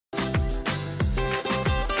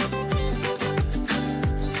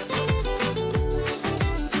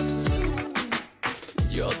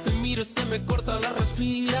miro se me corta la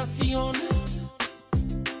respiración.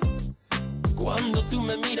 Cuando tú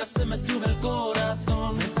me miras se me sube el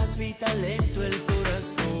corazón. Me palpita lento el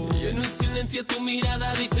corazón. Y en un silencio tu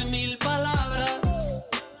mirada dice mil palabras.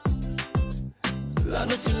 La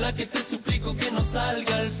noche en la que te suplico que no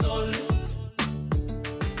salga el sol.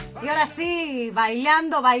 Y ahora sí,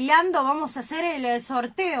 bailando, bailando, vamos a hacer el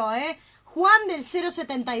sorteo, ¿eh? Juan del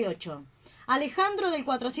 078, Alejandro del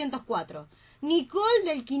 404, Nicole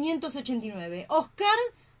del 589, Oscar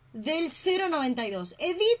del 092,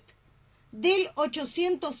 Edith del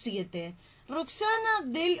 807, Roxana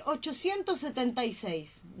del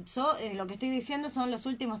 876. Lo que estoy diciendo son los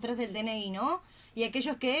últimos 3 del DNI, ¿no? Y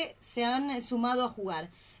aquellos que se han sumado a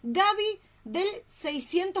jugar. Gaby del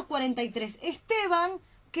 643, Esteban,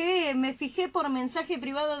 que me fijé por mensaje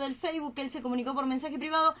privado del Facebook, que él se comunicó por mensaje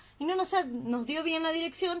privado y no nos dio bien la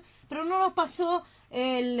dirección, pero no nos pasó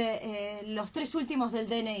los 3 últimos del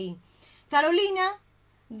DNI. Carolina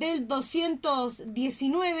del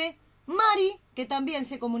 219, Mari, que también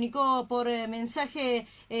se comunicó por mensaje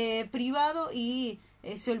privado y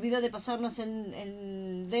se olvidó de pasarnos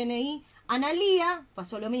el DNI. Analía,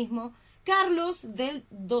 pasó lo mismo. Carlos del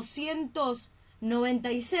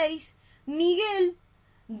 296, Miguel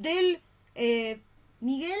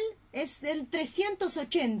Miguel es del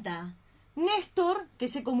 380, Néstor, que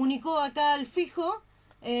se comunicó acá al fijo,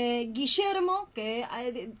 Guillermo, que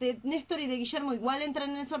de Néstor y de Guillermo igual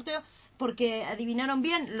entran en el sorteo porque adivinaron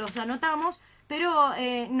bien, los anotamos, pero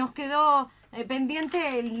nos quedó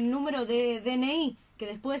pendiente el número de DNI, que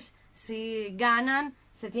después si ganan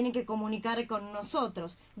se tienen que comunicar con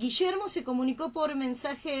nosotros. Guillermo se comunicó por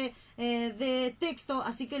mensaje de texto,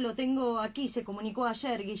 así que lo tengo aquí, se comunicó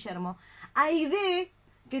ayer Guillermo. Aide,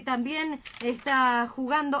 que también está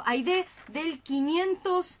jugando, Aide del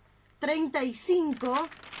 535,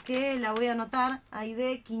 que la voy a anotar,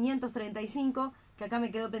 Aide 535, que acá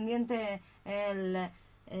me quedó pendiente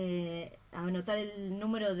anotar el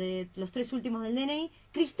número de los 3 últimos del DNI.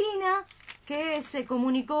 Cristina, que se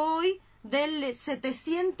comunicó hoy, del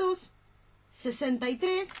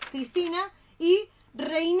 763, Cristina, y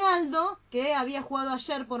Reinaldo, que había jugado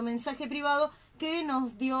ayer por mensaje privado, que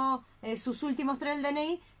nos dio sus últimos 3 del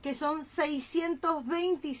DNI, que son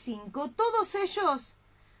 625. Todos ellos,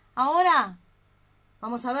 ahora,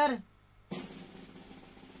 vamos a ver.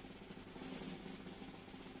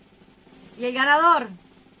 Y el ganador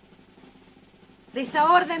de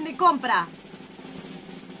esta orden de compra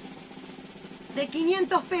de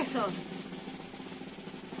 500 pesos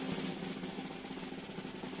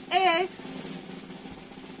es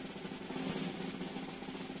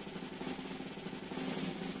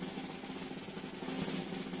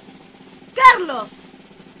Carlos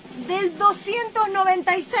del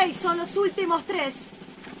 296, son los últimos 3.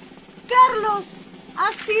 Carlos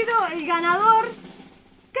ha sido el ganador.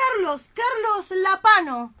 Carlos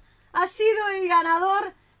Lappano ha sido el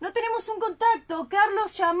ganador. No tenemos un contacto.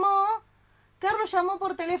 Carlos llamó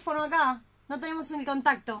por teléfono acá. No tenemos el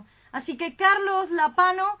contacto. Así que Carlos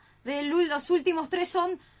Lappano, de los últimos 3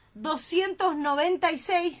 son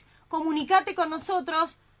 296. Comunicate con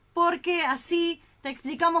nosotros porque así te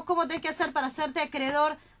explicamos cómo tenés que hacer para hacerte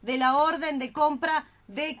acreedor de la orden de compra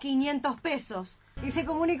de 500 pesos. Y se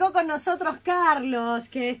comunicó con nosotros Carlos,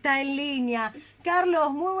 que está en línea.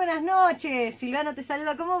 Carlos, muy buenas noches. Silvana te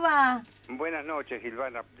saluda. ¿Cómo va? Buenas noches,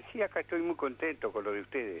 Silvana. Sí, acá estoy muy contento con lo de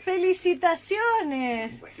ustedes.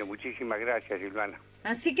 ¡Felicitaciones! Bueno, muchísimas gracias, Silvana.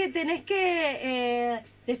 Así que tenés que...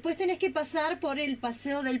 después tenés que pasar por el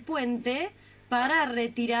Paseo del Puente para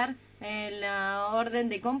retirar la orden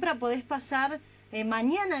de compra. ¿Podés pasar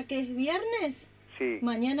mañana, que es viernes? Sí.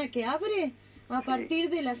 Mañana que abre. A partir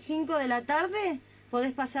de las 5 de la tarde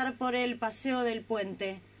podés pasar por el Paseo del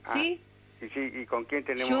Puente. ¿Sí? Sí, ¿y con quién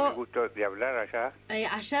tenemos el gusto de hablar allá?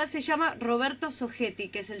 Allá se llama Roberto Sogetti,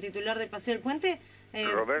 que es el titular del Paseo del Puente.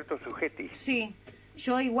 Roberto Sogetti. Sí.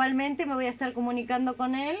 Yo igualmente me voy a estar comunicando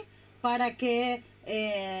con él para que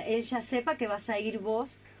él ya sepa que vas a ir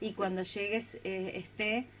vos y cuando llegues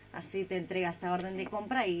así te entrega esta orden de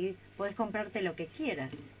compra y podés comprarte lo que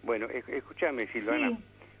quieras. Bueno, escúchame, Silvana. Sí.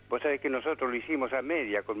 Vos sabés que nosotros lo hicimos a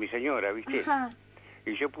media con mi señora, ¿viste? Ajá.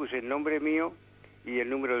 Y yo puse el nombre mío y el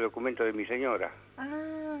número de documento de mi señora.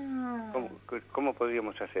 Ah. ¿Cómo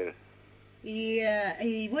podríamos hacer?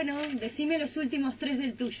 Y bueno, decime los últimos 3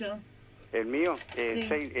 del tuyo. ¿El mío? Sí.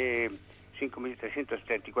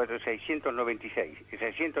 5.374, 696,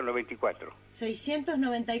 694.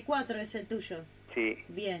 694 es el tuyo. Sí.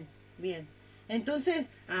 Bien, bien. Entonces,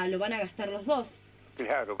 lo van a gastar los dos.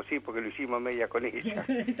 Claro, sí, porque lo hicimos a media con ella.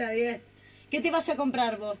 Está bien. ¿Qué te vas a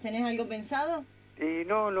comprar vos? ¿Tenés algo pensado?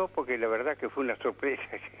 No, porque la verdad que fue una sorpresa.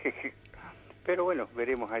 Pero bueno,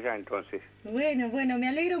 veremos allá entonces. Bueno, me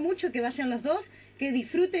alegro mucho que vayan los dos, que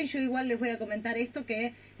disfruten. Yo igual les voy a comentar esto,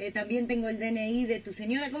 que también tengo el DNI de tu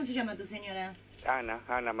señora. ¿Cómo se llama tu señora?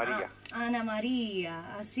 Ana María. Ana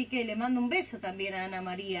María. Así que le mando un beso también a Ana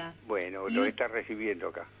María. Bueno, lo está recibiendo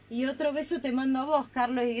acá. Y otro beso te mando a vos,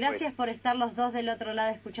 Carlos, y gracias por estar los dos del otro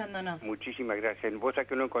lado escuchándonos. Muchísimas gracias. Vos sabés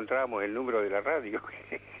que no encontrábamos el número de la radio.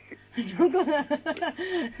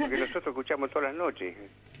 Porque nosotros escuchamos todas las noches.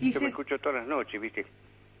 Yo me escucho todas las noches, ¿viste?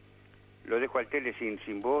 Lo dejo al tele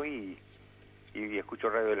sin voz y escucho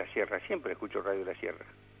Radio de la Sierra. Siempre escucho Radio de la Sierra.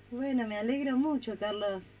 Bueno, me alegro mucho,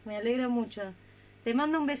 Carlos. Me alegro mucho. Te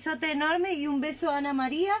mando un besote enorme y un beso a Ana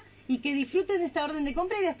María, y que disfruten de esta orden de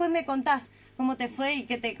compra y después me contás cómo te fue y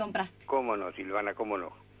qué te compraste. Cómo no, Silvana, cómo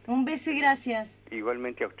no. Un beso y gracias.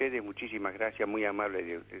 Igualmente a ustedes, muchísimas gracias, muy amable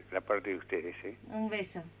de la parte de ustedes. Un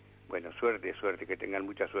beso. Bueno, suerte, que tengan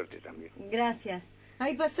mucha suerte también. Gracias.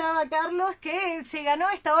 Ahí pasaba Carlos, que se ganó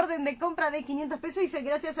esta orden de compra de 500 pesos y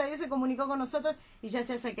gracias a Dios se comunicó con nosotros y ya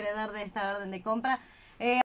se hace acreedor de esta orden de compra.